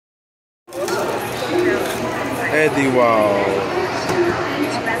Eddie, wow.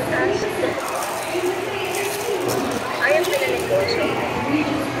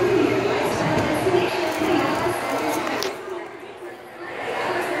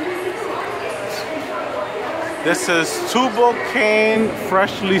 This is Tubo cane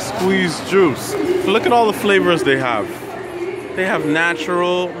freshly squeezed juice. Look at all the flavors they have. They have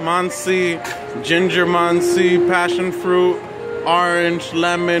natural, Mansi, ginger Mansi, passion fruit, orange,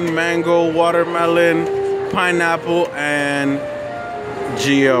 lemon, mango, watermelon, pineapple, and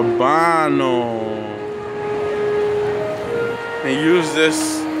Giovanni. They use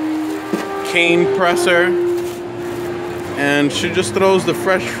this cane presser, and she just throws the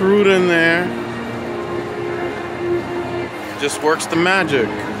fresh fruit in there. Just works the magic.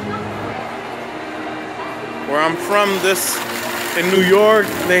 Where I'm from, this in New York,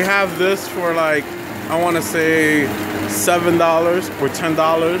 they have this for like, I want to say $7 or $10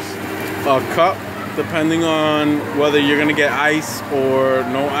 a cup, depending on whether you're gonna get ice or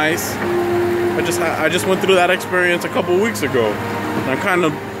no ice. I just went through that experience a couple weeks ago. And I'm kind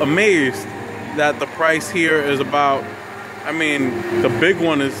of amazed that the price here is about, I mean, the big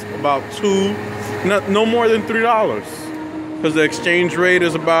one is about no more than $3. Because the exchange rate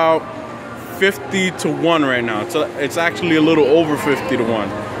is about 50 to 1 right now. It's actually a little over 50 to 1.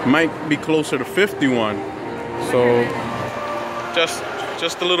 It might be closer to 51. So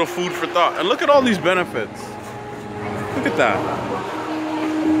just a little food for thought. And look at all these benefits. Look at that.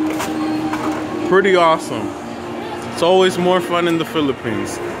 Pretty awesome. It's always more fun in the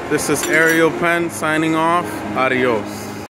Philippines. This is Ariel Pen signing off. Adios.